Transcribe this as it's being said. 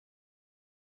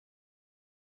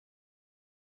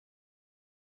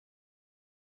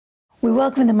We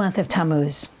welcome the month of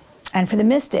Tammuz. And for the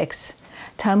mystics,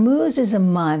 Tammuz is a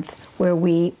month where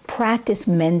we practice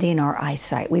mending our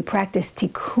eyesight. We practice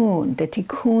tikkun, the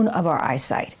tikkun of our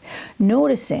eyesight,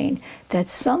 noticing that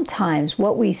sometimes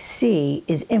what we see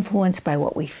is influenced by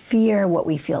what we fear, what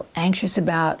we feel anxious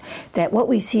about, that what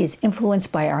we see is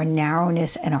influenced by our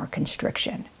narrowness and our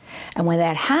constriction. And when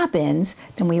that happens,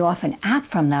 then we often act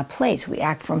from that place. We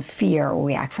act from fear or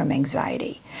we act from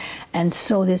anxiety. And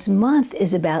so this month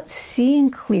is about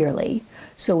seeing clearly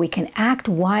so we can act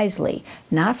wisely,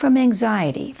 not from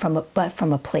anxiety, but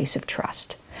from a place of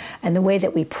trust. And the way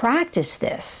that we practice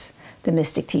this, the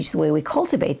mystic teach, the way we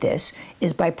cultivate this,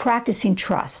 is by practicing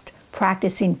trust,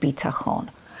 practicing bitachon.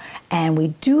 And we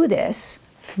do this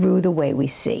through the way we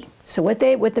see. So what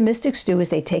the mystics do is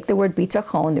they take the word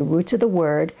bitachon, the roots of the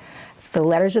word, the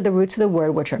letters of the roots of the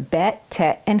word, which are bet,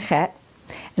 tet, and chet,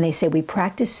 and they say we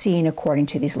practice seeing according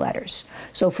to these letters.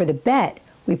 So for the bet,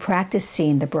 we practice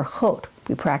seeing the brachot,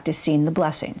 we practice seeing the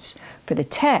blessings. For the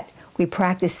tet, we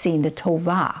practice seeing the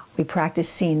tovah, we practice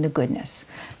seeing the goodness.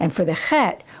 And for the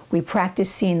chet, we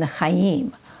practice seeing the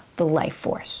chayim, the life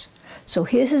force. So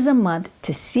his is a month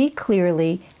to see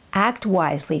clearly, act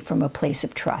wisely from a place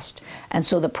of trust. And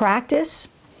so the practice,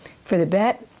 for the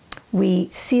bet, we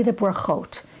see the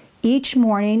brachot. Each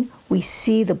morning, we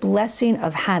see the blessing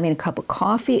of having a cup of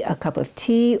coffee, a cup of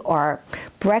tea, or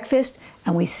breakfast,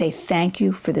 and we say thank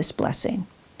you for this blessing.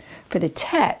 For the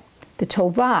tet, the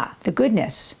tovah, the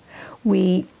goodness,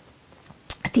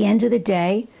 at the end of the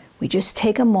day, we just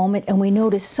take a moment and we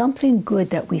notice something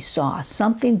good that we saw,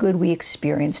 something good we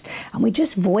experienced, and we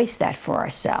just voice that for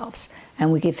ourselves,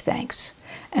 and we give thanks.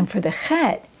 And for the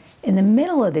chet, in the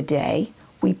middle of the day,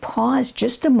 we pause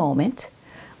just a moment,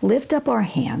 lift up our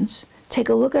hands, take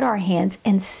a look at our hands,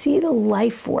 and see the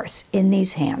life force in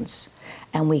these hands,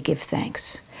 and we give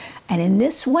thanks. And in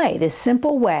this way, this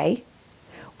simple way,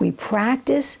 we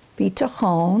practice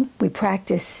bitachon, we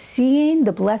practice seeing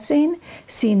the blessing,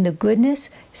 seeing the goodness,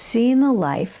 seeing the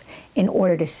life, in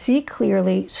order to see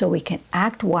clearly so we can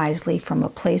act wisely from a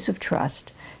place of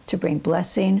trust to bring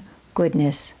blessing,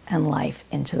 goodness, and life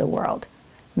into the world.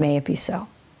 May it be so.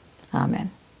 Amen.